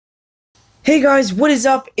Hey guys, what is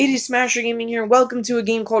up? It is Smasher Gaming here. Welcome to a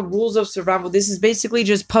game called Rules of Survival. This is basically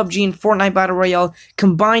just PUBG and Fortnite Battle Royale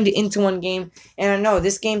combined into one game. And I know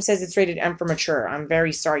this game says it's rated M for mature. I'm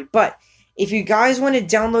very sorry. But if you guys want to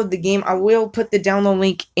download the game, I will put the download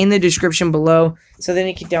link in the description below. So then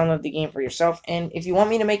you can download the game for yourself. And if you want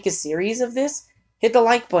me to make a series of this, hit the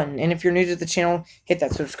like button. And if you're new to the channel, hit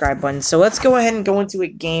that subscribe button. So let's go ahead and go into a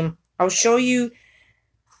game. I'll show you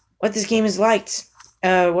what this game is like.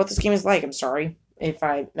 I'm sorry if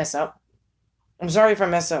I mess up. I'm sorry if I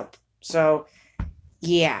mess up. So,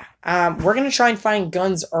 yeah. We're gonna try and find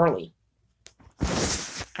guns early.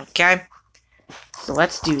 Okay? So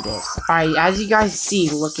let's do this. Alright, as you guys see,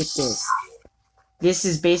 look at this. This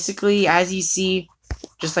is basically, as you see,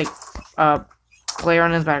 just like, player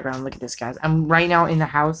on his background. Look at this, guys. I'm right now in the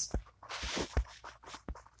house.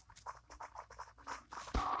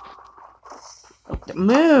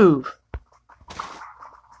 Move!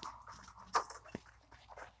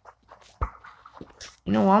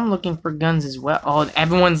 You know, I'm looking for guns as well. Oh,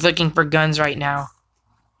 everyone's looking for guns right now.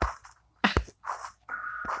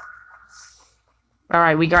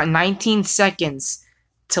 Alright, we got 19 seconds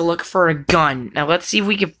to look for a gun. Now, let's see if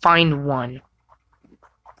we can find one.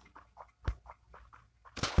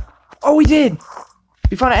 Oh, we did!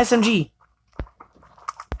 We found an SMG.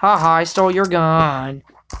 Haha, I stole your gun.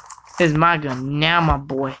 This is my gun now, my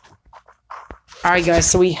boy. Alright, guys,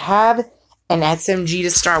 so we have an SMG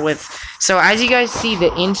to start with. So as you guys see,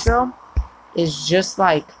 the intro is just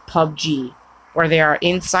like PUBG, where they are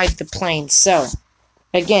inside the plane. So,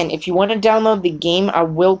 again, if you want to download the game, I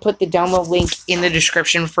will put the download link in the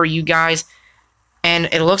description for you guys. And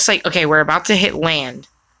it looks like, okay, we're about to hit land.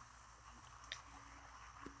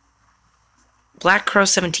 Black Crow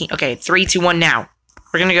 17. Okay, 3, 2, 1 now.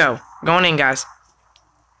 We're gonna go. We're going in, guys.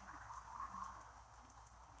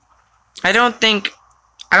 I don't think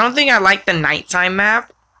I like the nighttime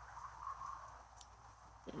map.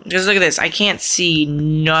 Just look at this. I can't see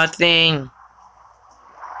nothing.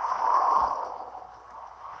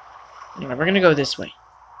 Yeah, we're gonna go this way.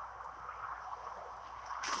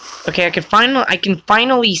 Okay, I can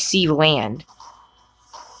finally see land.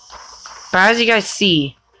 But as you guys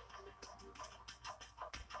see,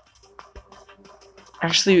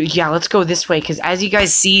 actually, yeah, let's go this way, because as you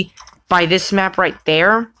guys see by this map right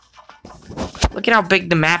there, look at how big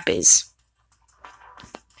the map is.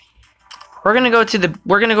 We're gonna go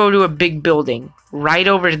to a big building right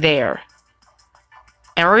over there.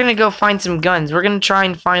 And we're gonna go find some guns. We're gonna try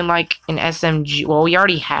and find like an SMG. Well, we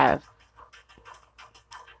already have.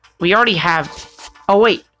 Oh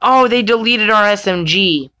wait. Oh, they deleted our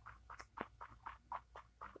SMG.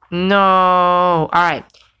 No. Alright.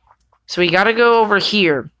 So we gotta go over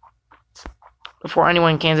here before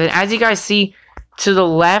anyone can. And as you guys see, to the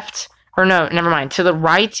left, or no, never mind, to the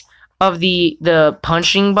right of the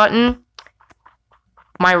punching button,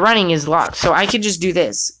 my running is locked, so I could just do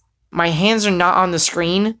this. My hands are not on the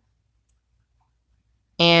screen,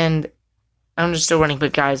 and I'm just still running.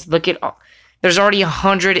 But guys, look at all. There's already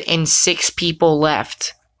 106 people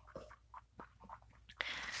left.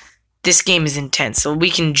 This game is intense, so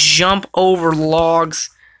we can jump over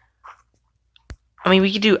logs. I mean,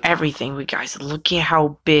 we could do everything. But guys, look at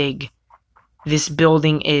how big this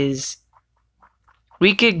building is.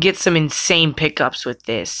 We could get some insane pickups with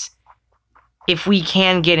this. If we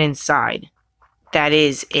can get inside. That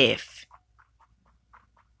is if.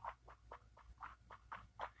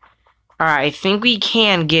 Alright, I think we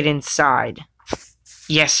can get inside.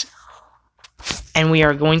 Yes. And we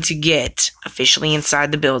are going to get officially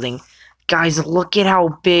inside the building. Guys, look at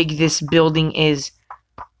how big this building is.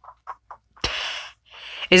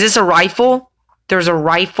 Is this a rifle? There's a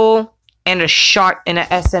rifle and a shot and an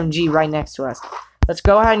SMG right next to us. Let's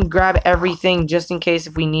go ahead and grab everything just in case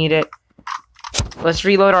if we need it. Let's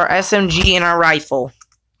reload our SMG and our rifle.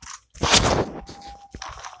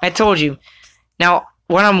 I told you. Now,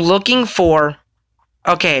 what I'm looking for...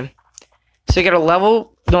 Okay. So we got a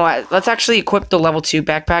level... No, let's actually equip the level 2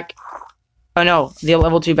 backpack. Oh, no. The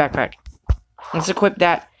level 2 backpack. Let's equip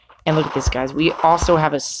that. And look at this, guys. We also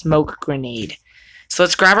have a smoke grenade. So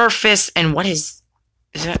let's grab our fist and what is...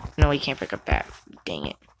 Is that... No, we can't pick up that. Dang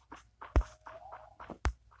it.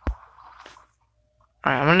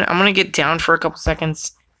 Alright, I'm gonna get down for a couple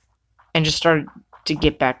seconds and just start to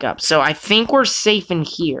get back up. So I think we're safe in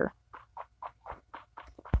here.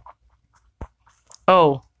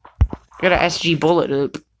 Oh, I got an SG bullet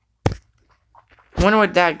loop. Wonder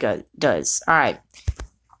what that does. Alright.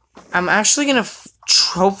 I'm actually gonna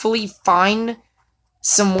hopefully find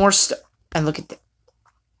some more stuff. And look at that.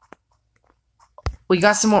 We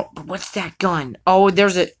got some more. What's that gun? Oh,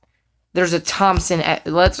 there's a... There's a Thompson.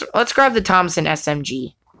 Let's grab the Thompson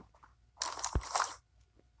SMG.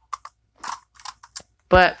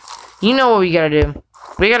 But you know what we gotta do?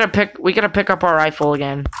 We gotta pick up our rifle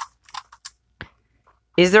again.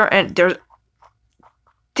 Is there? There's.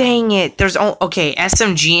 Dang it! There's okay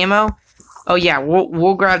SMG ammo. Oh yeah,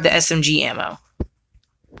 we'll grab the SMG ammo.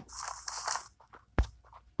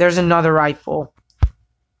 There's another rifle.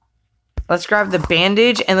 Let's grab the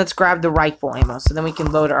bandage and let's grab the rifle ammo so then we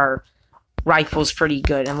can load our rifles pretty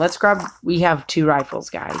good. And let's grab, we have 2 rifles,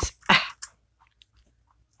 guys.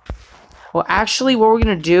 Well, actually, what we're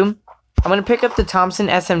gonna do, I'm gonna pick up the Thompson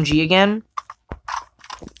SMG again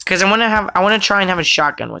because I want to try and have a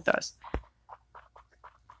shotgun with us.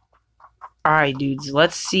 All right, dudes.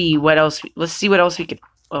 Let's see what else we could.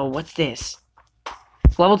 Oh, what's this?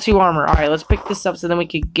 Level 2 armor. All right, let's pick this up so then we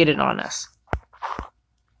could get it on us.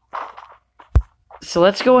 So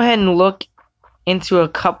let's go ahead and look into a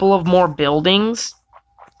couple of more buildings.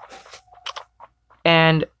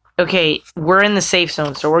 And okay, we're in the safe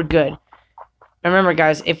zone, so we're good. Remember,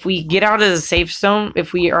 guys, if we get out of the safe zone,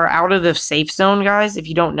 if we are out of the safe zone, guys, if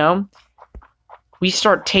you don't know, we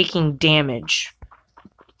start taking damage.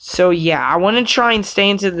 So, yeah, I want to try and stay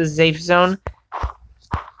into the safe zone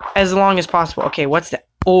as long as possible. Okay, what's that?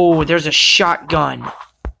 Oh, there's a shotgun.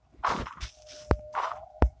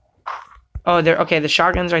 Oh, there. Okay, the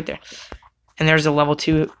shotgun's right there. And there's a level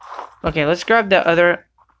 2. Okay, let's grab the other.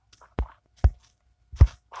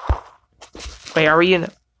 Wait, are we in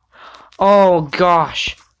the... Oh,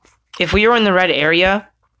 gosh. If we were in the red area,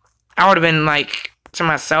 I would have been, like, to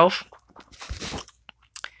myself.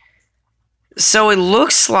 So it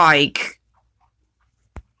looks like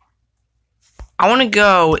I want to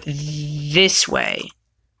go this way.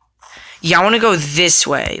 Yeah, I want to go this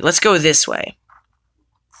way. Let's go this way.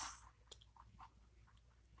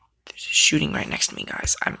 There's a shooting right next to me,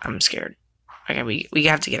 guys. I'm scared. Okay, we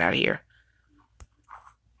have to get out of here.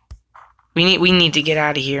 We need to get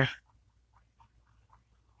out of here.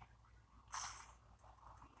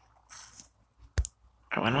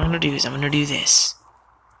 What I'm gonna do is I'm gonna do this.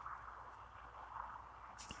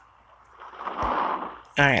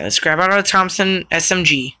 Alright, let's grab out our Thompson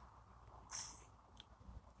SMG.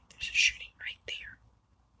 There's a shooting right there.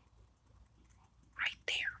 Right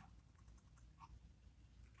there.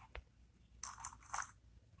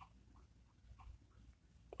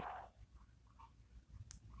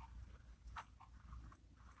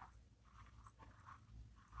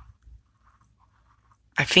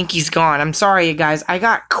 I think he's gone. I'm sorry, guys. I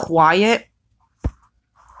got quiet.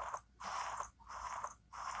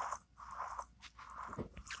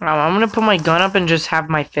 I'm gonna put my gun up and just have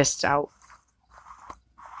my fists out.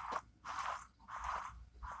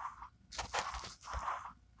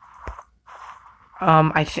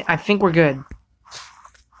 I think we're good.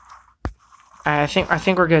 I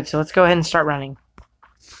think we're good. So let's go ahead and start running.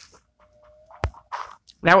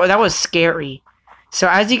 That was scary. So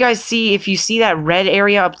as you guys see, if you see that red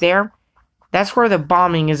area up there, that's where the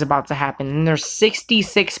bombing is about to happen. And there's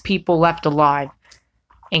 66 people left alive,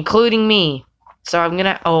 including me. So I'm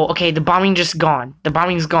gonna... Oh, okay, the bombing just gone. The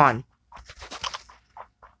bombing's gone.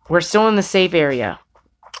 We're still in the safe area.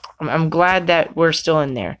 I'm glad that we're still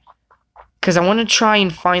in there. Because I want to try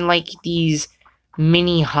and find, like, these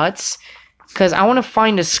mini huts. Because I want to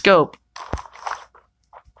find a scope.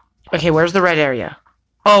 Okay, where's the red area?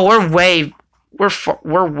 Oh, we're way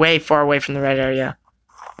far away from the red area.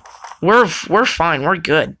 We're fine. We're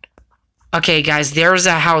good. Okay, guys, there's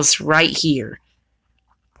a house right here.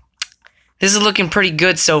 This is looking pretty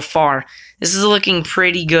good so far.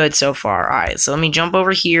 Alright, so let me jump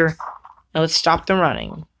over here. Now let's stop the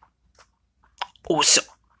running. Oh,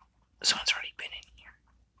 someone's already been in here.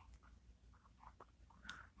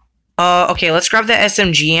 Okay, let's grab the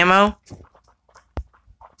SMG ammo. Are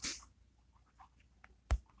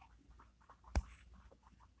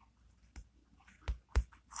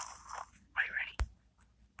you ready?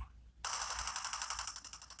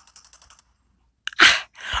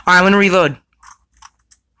 Alright, I'm gonna reload.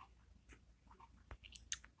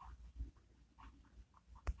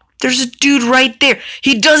 There's a dude right there.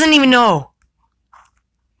 He doesn't even know.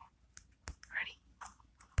 Ready?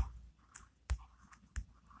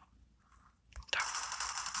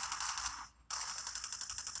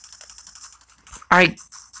 Alright.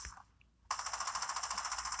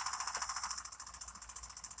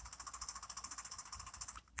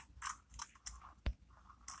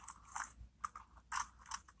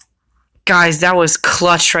 Guys, that was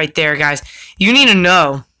clutch right there, guys. You need to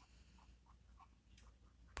know.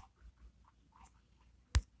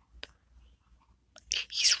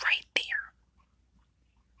 He's right there.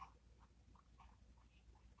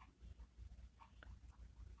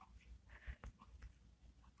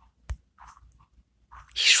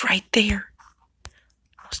 He's right there.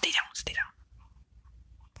 Stay down, stay down.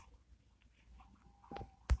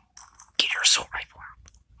 Get your assault rifle out.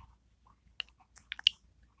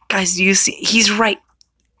 Guys, do you see? He's right.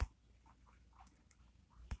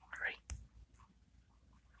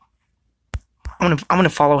 I'm gonna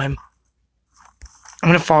follow him. I'm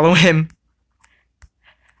gonna follow him.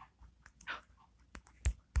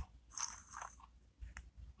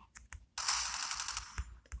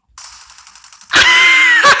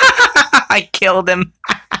 I killed him.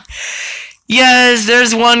 Yes,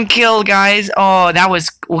 there's one kill, guys. Oh, that was...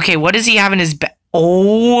 Okay, what does he have in his bag?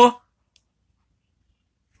 Oh.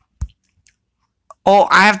 Oh,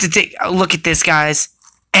 I have to take a look at this, guys.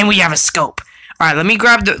 And we have a scope. Alright, let me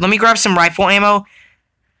grab some rifle ammo.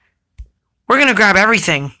 We're gonna grab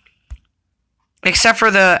everything. Except for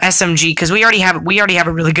the SMG, because we already have a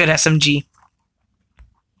really good SMG.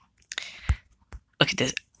 Look at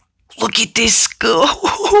this. Look at this scope.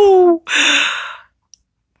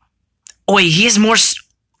 Oh wait, he has more.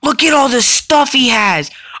 Look at all the stuff he has.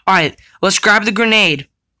 Alright, let's grab the grenade.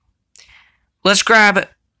 Let's grab...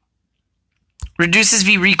 Reduces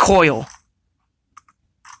V recoil.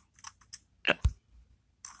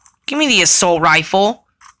 Give me the assault rifle.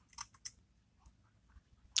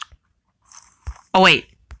 Oh wait.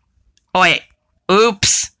 Oh wait.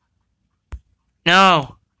 Oops.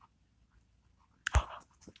 No.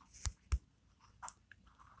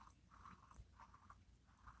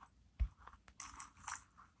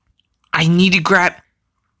 I need to grab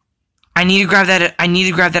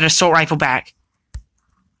that assault rifle back.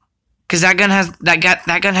 Cause that gun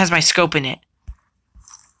has my scope in it.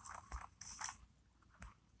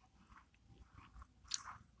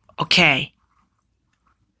 Okay.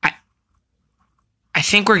 I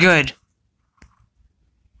think we're good.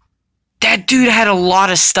 That dude had a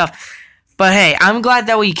lot of stuff. But hey, I'm glad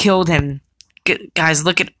that we killed him. Guys,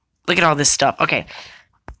 look at all this stuff. Okay.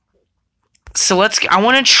 So I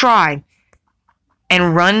want to try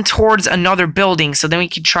and run towards another building so then we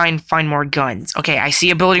can try and find more guns. Okay, I see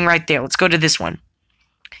a building right there. Let's go to this one.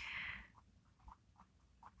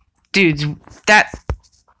 Dude, that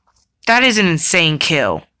is an insane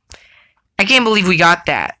kill. I can't believe we got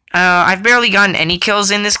that. I've barely gotten any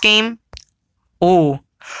kills in this game. Oh.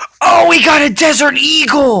 Oh, we got a Desert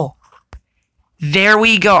Eagle! There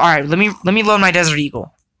we go. Alright, let me load my Desert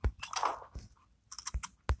Eagle.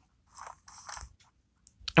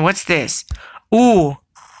 And what's this? Ooh.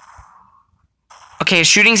 Okay,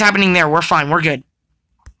 shooting's happening there. We're fine. We're good.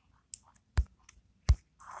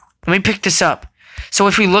 Let me pick this up. So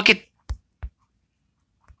if we look at...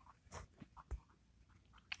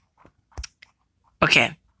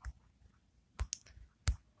 Okay.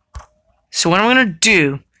 So what I'm going to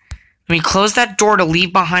do... Let me close that door to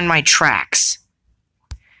leave behind my tracks.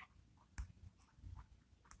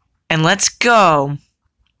 And let's go...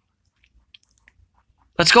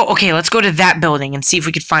 Okay, let's go to that building and see if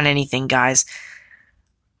we could find anything, guys.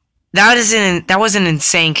 That was an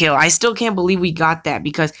insane kill. I still can't believe we got that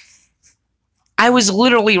because I was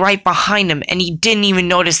literally right behind him and he didn't even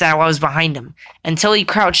notice that I was behind him until he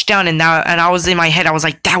crouched down and I was in my head. I was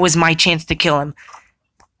like, that was my chance to kill him.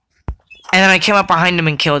 And then I came up behind him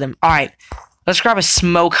and killed him. Alright, let's grab a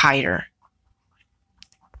smoke hider.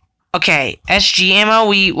 Okay, SG ammo,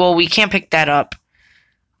 we can't pick that up.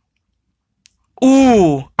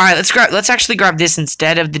 Ooh! Alright, let's actually grab this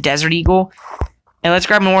instead of the Desert Eagle. And let's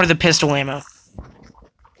grab more of the pistol ammo.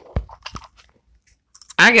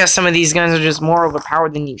 I guess some of these guns are just more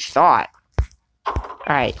overpowered than you thought.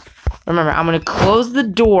 Alright. Remember, I'm gonna close the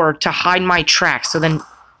door to hide my tracks, so then...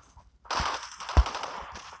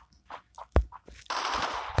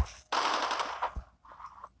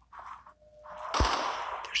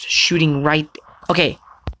 There's a shooting right... Okay.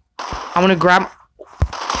 I'm gonna grab...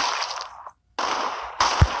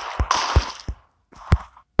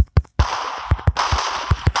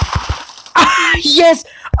 Yes!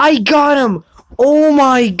 I got him! Oh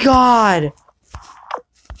my god!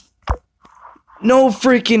 No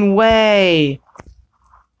freaking way!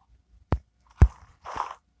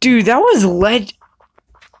 Dude, that was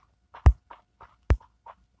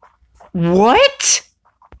What?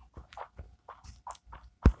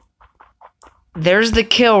 There's the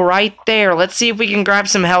kill right there. Let's see if we can grab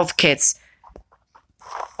some health kits.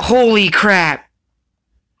 Holy crap.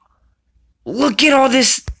 Look at all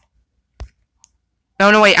this...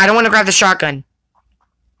 No, wait. I don't want to grab the shotgun.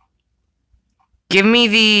 Give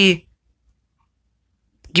me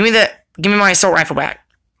my assault rifle back.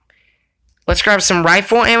 Let's grab some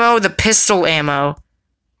rifle ammo, the pistol ammo,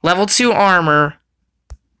 level 2 armor,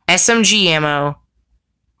 SMG ammo,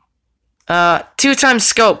 2x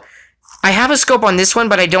scope. I have a scope on this one,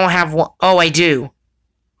 but I don't have one. Oh, I do.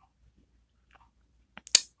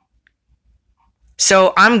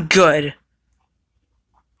 So, I'm good.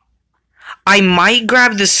 I might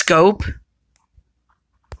grab the scope.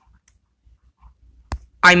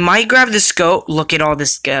 Look at all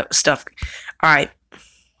this stuff. Alright.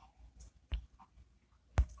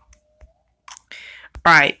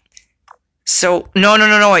 Alright. So,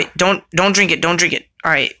 no, wait. Don't drink it. Don't drink it.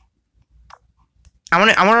 Alright. I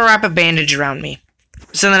wanna wrap a bandage around me.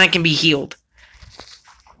 So then I can be healed.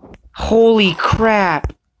 Holy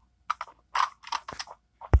crap.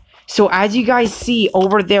 So as you guys see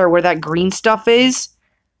over there where that green stuff is,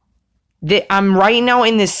 I'm right now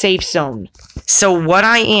in the safe zone. So what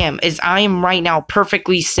I am right now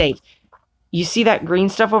perfectly safe. You see that green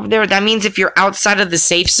stuff over there? That means if you're outside of the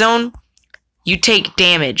safe zone, you take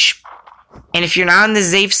damage. And if you're not in the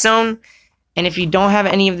safe zone, and if you don't have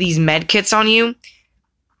any of these med kits on you,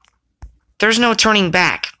 there's no turning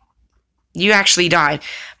back. You actually died.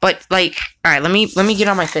 But like, alright, let me get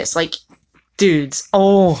on my fist. Like, dudes.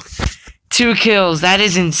 Oh, 2 kills. That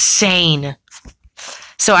is insane.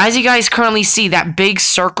 So as you guys currently see, that big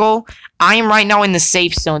circle, I am right now in the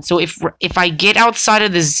safe zone. So if I get outside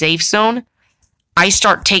of the safe zone, I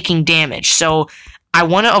start taking damage. So I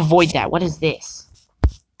want to avoid that. What is this?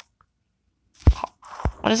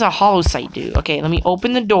 What does a hollow sight do? Okay, let me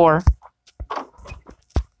open the door.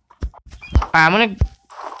 Alright, I'm going to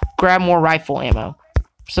grab more rifle ammo.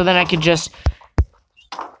 So then I could just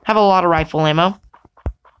have a lot of rifle ammo.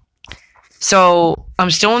 So,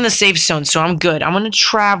 I'm still in the safe zone, so I'm good. I'm going to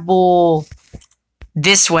travel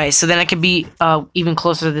this way, so then I can be even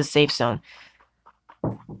closer to the safe zone.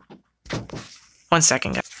 1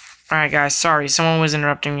 second, guys. Alright, guys, sorry, someone was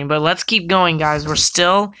interrupting me, but let's keep going, guys. We're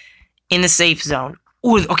still in the safe zone.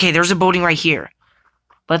 Ooh, okay, there's a building right here.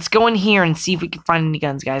 Let's go in here and see if we can find any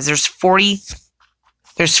guns, guys. There's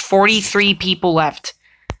 43 people left.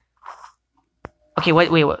 Okay, wait,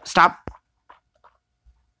 stop.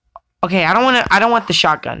 Okay, I don't want the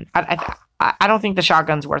shotgun. I don't think the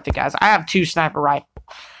shotgun's worth it, guys. I have 2 sniper rifles.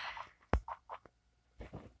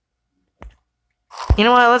 You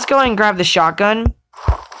know what? Let's go ahead and grab the shotgun.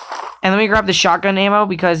 And let me grab the shotgun ammo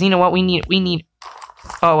because you know what? We need.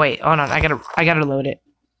 Oh wait, hold on. I gotta load it.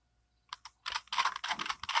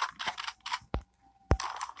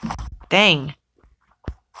 Dang.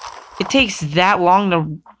 It takes that long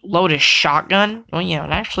to load a shotgun? Well, yeah, it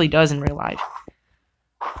actually does in real life.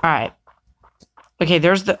 Alright. Okay,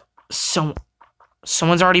 there's the...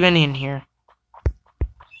 Someone's already been in here.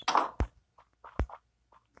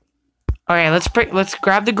 Okay, let's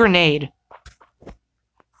grab the grenade.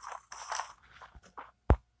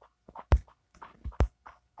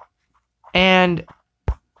 And...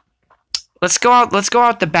 Let's go out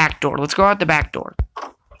the back door. Let's go out the back door.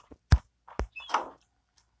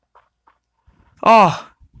 Oh.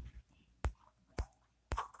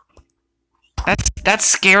 That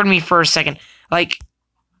scared me for a second. Like,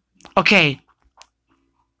 okay.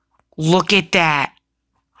 Look at that.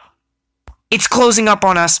 It's closing up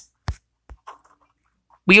on us.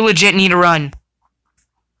 We legit need to run.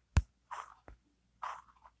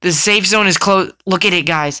 The safe zone is closed. Look at it,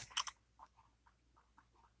 guys.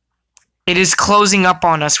 It is closing up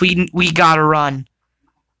on us. We gotta run.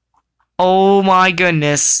 Oh my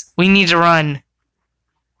goodness. We need to run.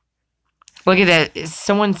 Look at that.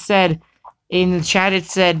 Someone said, in the chat it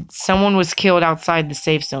said, someone was killed outside the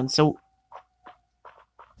safe zone. So...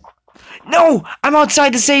 No! I'm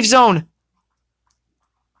outside the safe zone!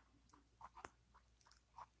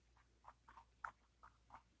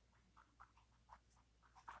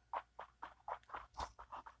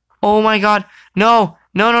 Oh my god. No!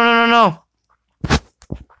 No.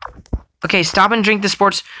 Okay, stop and drink the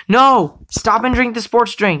sports... No! Stop and drink the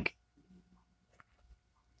sports drink.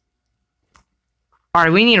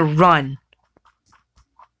 Alright, we need to run.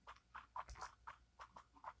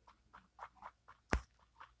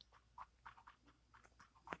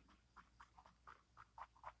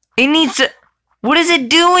 It needs to... What is it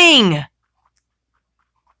doing?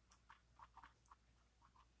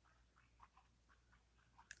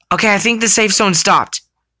 Okay, I think the safe zone stopped.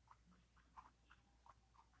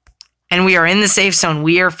 And we are in the safe zone.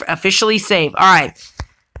 We are officially safe. Alright.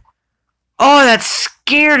 Oh, that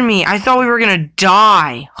scared me. I thought we were gonna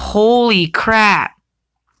die. Holy crap.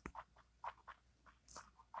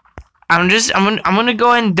 I'm gonna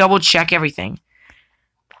go ahead and double check everything.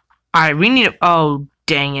 Alright, we need to... Oh,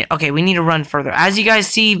 dang it. Okay, we need to run further. As you guys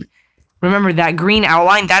see, remember that green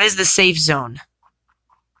outline? That is the safe zone.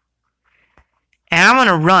 And I'm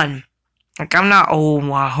gonna run. Like, I'm not... Oh,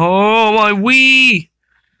 my wee!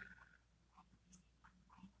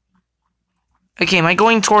 Okay, am I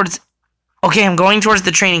going towards... Okay, I'm going towards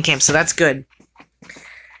the training camp, so that's good.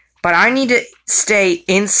 But I need to stay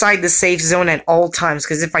inside the safe zone at all times,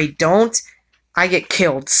 because if I don't, I get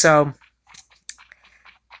killed, so...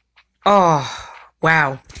 Oh,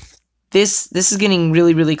 wow. This is getting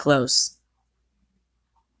really, really close.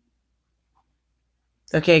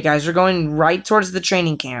 Okay, guys, we're going right towards the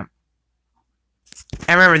training camp.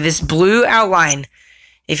 And remember, this blue outline,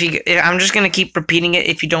 I'm just going to keep repeating it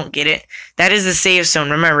if you don't get it. That is the safe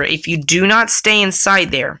zone. Remember, if you do not stay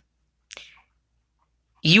inside there,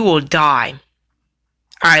 you will die.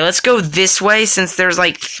 Alright, let's go this way since there's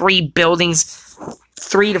like 3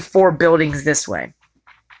 to 4 buildings this way.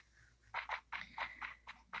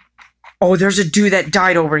 Oh, there's a dude that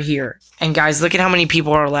died over here. And guys, look at how many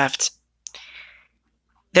people are left.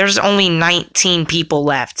 There's only 19 people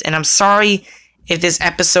left. And I'm sorry if this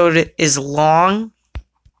episode is long.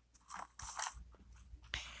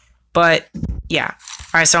 But, yeah.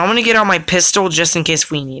 Alright, so I'm going to get out my pistol just in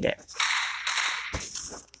case we need it.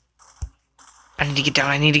 I need to get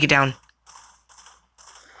down. I need to get down.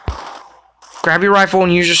 Grab your rifle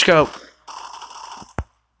and use your scope.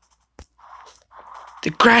 The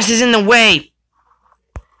grass is in the way.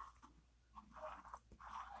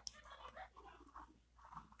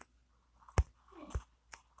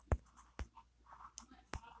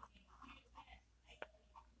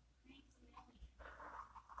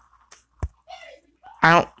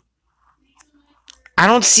 I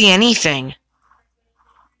don't see anything.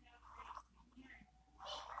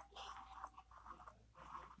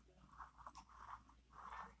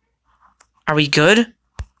 Are we good?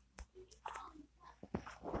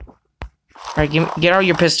 Alright, get out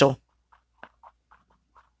your pistol.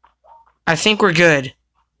 I think we're good.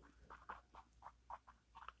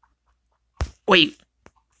 Wait,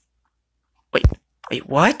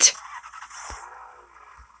 what?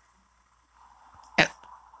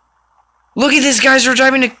 Look at this, guys, we're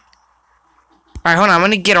driving to... Alright, hold on, I'm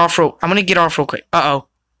gonna get off real quick. Uh-oh.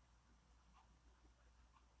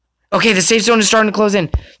 Okay, the safe zone is starting to close in.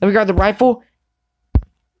 Let me grab the rifle.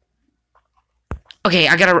 Okay,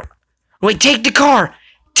 I gotta... Wait, take the car!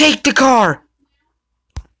 Take the car!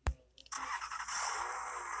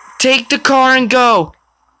 Take the car and go!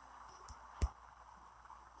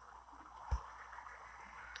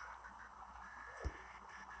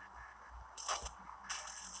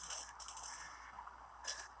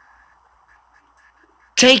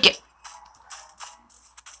 Take it!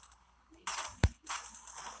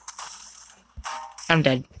 I'm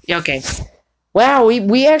dead. Okay. Wow,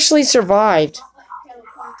 we actually survived.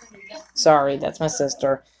 Sorry, that's my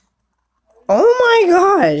sister. Oh my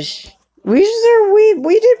gosh. We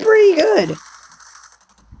did pretty good.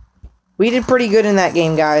 We did pretty good in that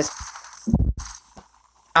game, guys.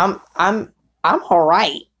 I'm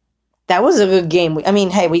alright. That was a good game. I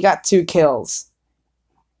mean, hey, we got 2 kills.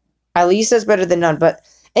 At least that's better than none. But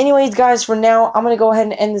anyways, guys, for now, I'm going to go ahead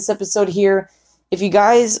and end this episode here. If you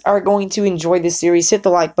guys are going to enjoy this series, hit the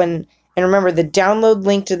like button. And remember, the download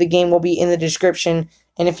link to the game will be in the description.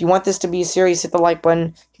 And if you want this to be a series, hit the like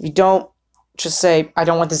button. If you don't, just say, I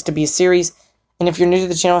don't want this to be a series. And if you're new to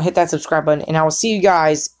the channel, hit that subscribe button. And I will see you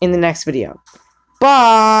guys in the next video.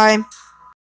 Bye!